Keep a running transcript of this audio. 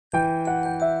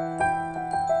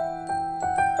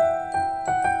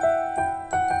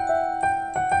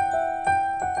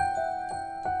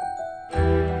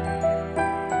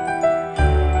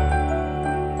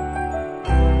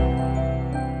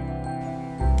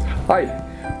Hi,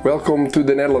 welcome to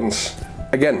the Netherlands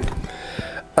again.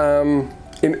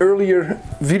 In earlier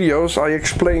videos I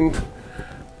explained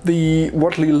the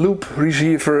Wadley Loop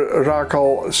receiver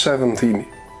Racal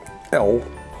 17L,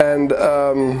 and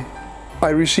I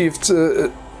received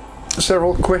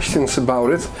several questions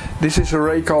about it. This is a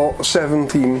Racal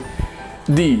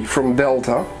 17D from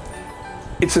Delta.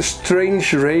 It's a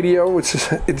strange radio.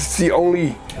 It's the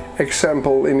only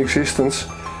example in existence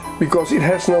because it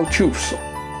has no tubes.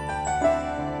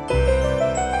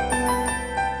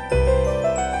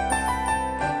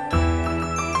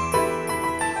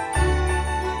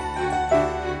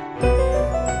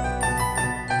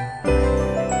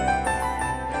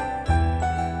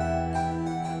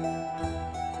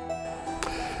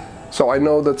 So I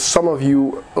know that some of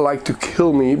you like to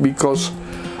kill me because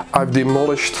I've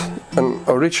demolished an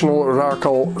original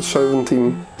Racal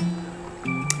 17,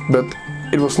 but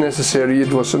it was necessary.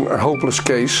 It was a hopeless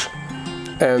case,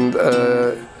 and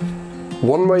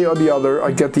one way or the other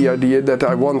I get the idea that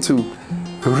I want to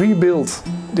rebuild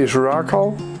this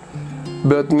Racal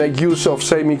but make use of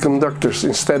semiconductors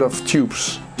instead of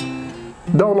tubes.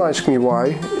 Don't ask me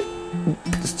why,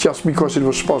 it's just because it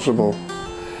was possible.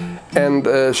 And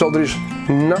so there is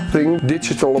nothing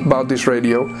digital about this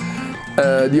radio.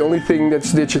 The only thing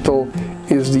that's digital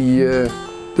is the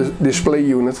display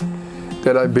unit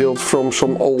that I built from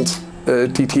some old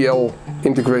TTL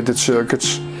integrated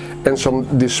circuits and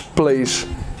some displays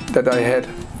that I had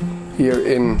here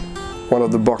in one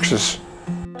of the boxes.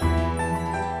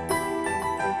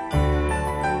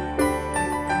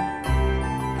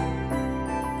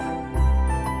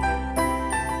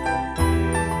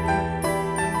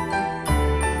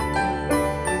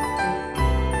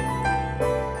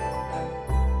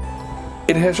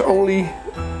 It has only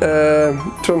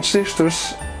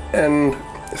transistors and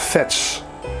FETs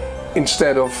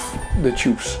instead of the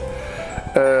tubes.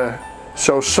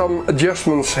 So some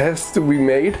adjustments have to be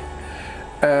made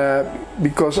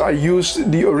because I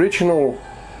used the original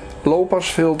low pass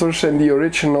filters and the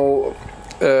original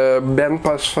band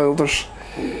pass filters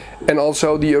and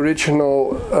also the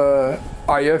original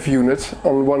IF unit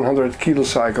on 100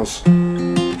 kilocycles.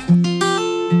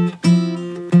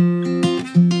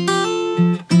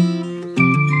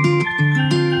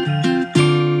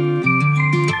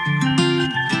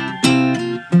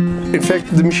 In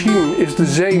fact, the machine is the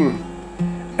same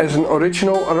as an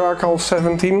original Racal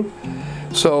 17,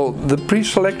 so the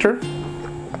pre-selector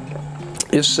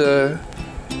is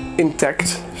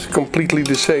intact, it's completely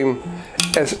the same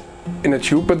as in a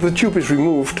tube, but the tube is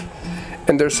removed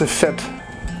and there's a FET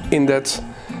in that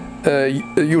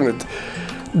unit.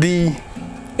 The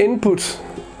input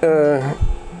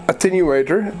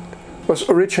attenuator was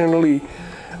originally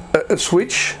a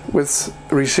switch with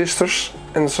resistors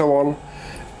and so on.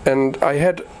 And I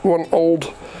had one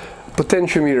old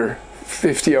potentiometer,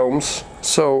 50 ohms,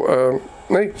 so,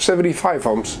 no, 75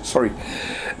 ohms, sorry.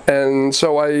 And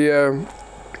so I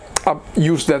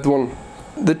used that one.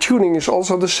 The tuning is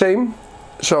also the same.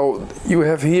 So you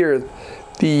have here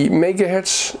the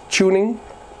megahertz tuning,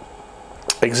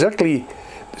 exactly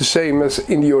the same as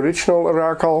in the original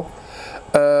Racal.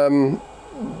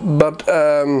 But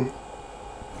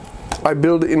I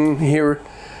built in here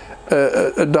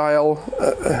a dial,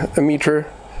 a meter,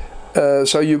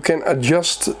 so you can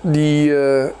adjust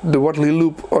the Wadley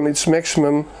Loop on its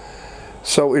maximum,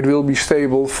 so it will be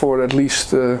stable for at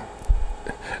least a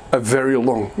very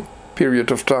long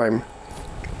period of time.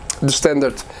 The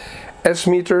standard S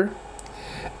meter,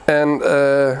 and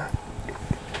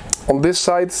on this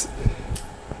side,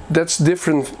 that's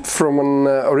different from an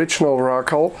original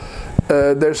Racal.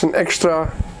 There's an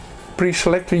extra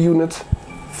pre-selector unit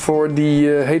for the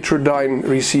heterodyne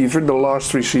receiver, the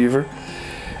last receiver,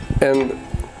 and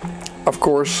of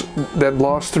course that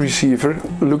last receiver,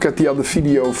 look at the other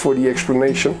video for the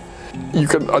explanation. You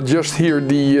can adjust here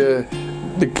the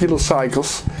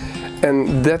kilocycles,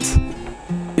 and that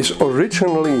is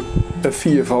originally a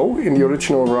VFO in the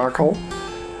original Racal,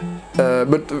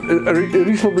 but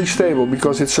reasonably stable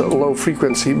because it's a low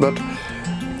frequency. But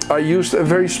I used a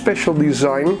very special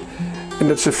design, and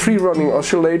that's a free running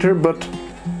oscillator, but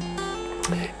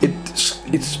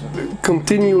it's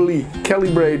continually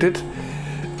calibrated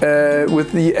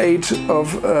with the aid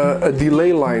of a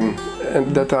delay line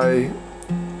that I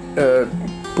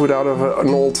put out of an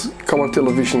old color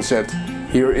television set.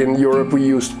 Here in Europe we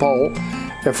used PAL,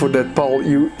 and for that PAL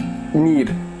you need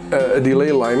a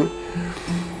delay line.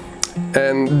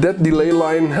 And that delay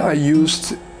line I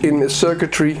used in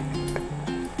circuitry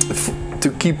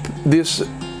to keep this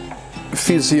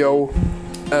VCO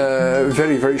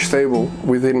very stable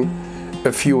within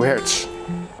a few hertz.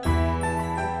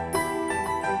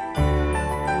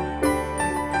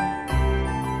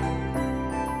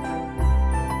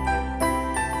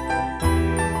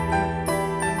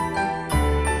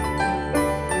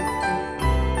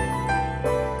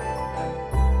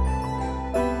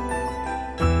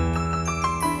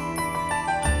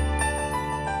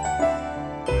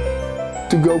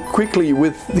 to go quickly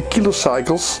with the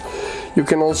kilocycles, you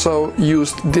can also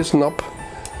use this knob.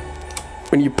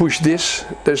 When you push this,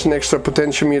 there's an extra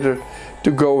potentiometer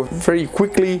to go very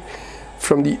quickly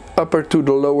from the upper to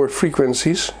the lower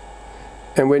frequencies.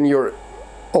 And when you're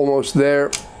almost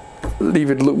there, leave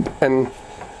it loop and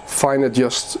fine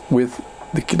adjust with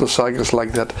the kilocycles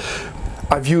like that.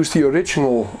 I've used the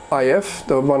original IF,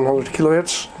 the 100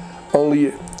 kHz.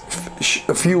 Only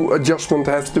a few adjustments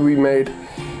have to be made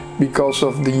because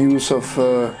of the use of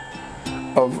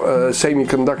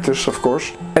semiconductors, of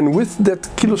course. And with that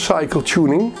kilocycle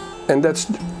tuning, and that's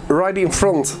right in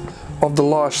front of the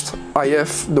last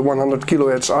IF, the 100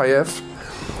 kHz IF,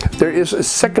 there is a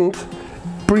second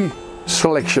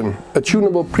pre-selection, a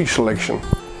tunable pre-selection.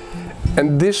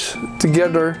 And this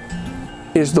together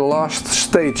is the last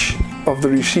stage of the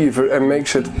receiver and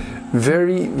makes it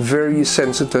very, very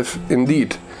sensitive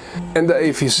indeed. And the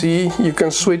AVC you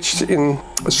can switch in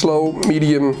slow,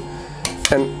 medium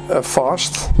and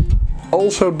fast.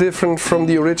 Also different from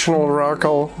the original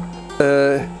Racal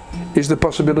is the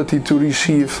possibility to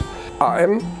receive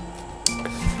AM,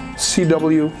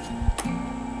 CW,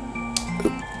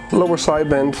 lower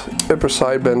sideband, upper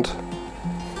sideband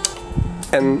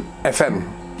and FM.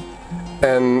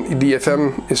 And the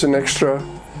FM is an extra,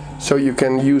 so you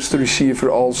can use the receiver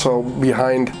also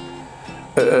behind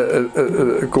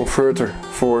a converter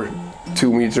for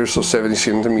 2 meters or 70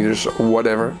 centimeters or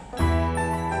whatever.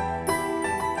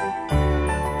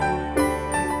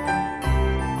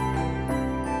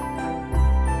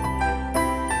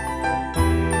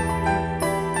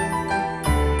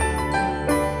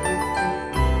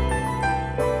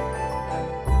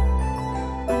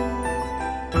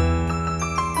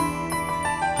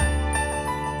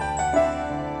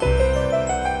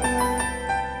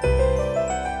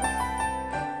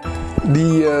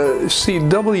 The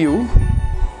CW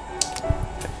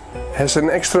has an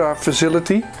extra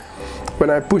facility. When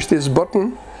I push this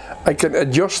button, I can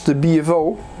adjust the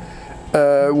BFO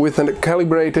with a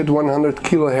calibrated 100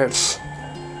 kHz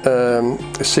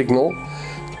signal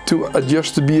to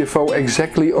adjust the BFO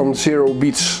exactly on 0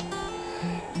 beats.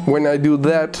 When I do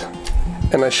that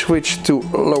and I switch to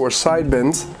lower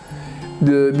sideband,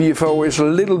 the BFO is a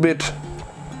little bit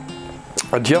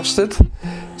adjusted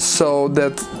so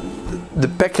that the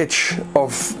package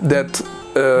of that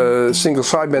single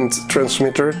sideband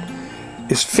transmitter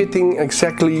is fitting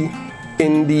exactly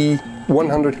in the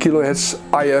 100 kHz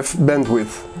IF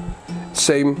bandwidth.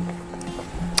 Same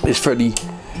is for the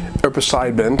upper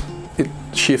sideband. It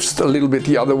shifts a little bit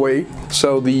the other way,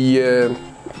 so the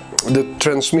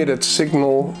transmitted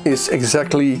signal is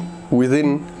exactly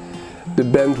within the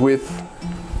bandwidth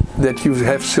that you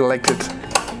have selected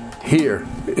here.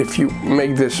 If you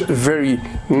make this very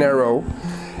narrow,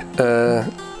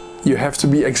 you have to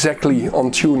be exactly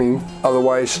on tuning,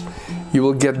 otherwise you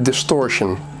will get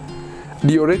distortion.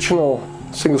 The original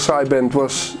single sideband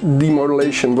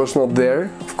demodulation was not there,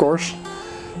 of course,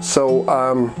 so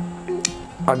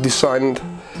I've designed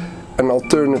an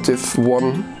alternative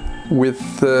one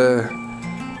with the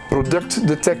product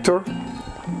detector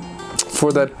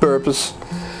for that purpose,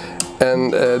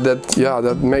 and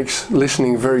that makes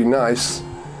listening very nice,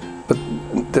 but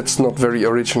that's not very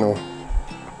original.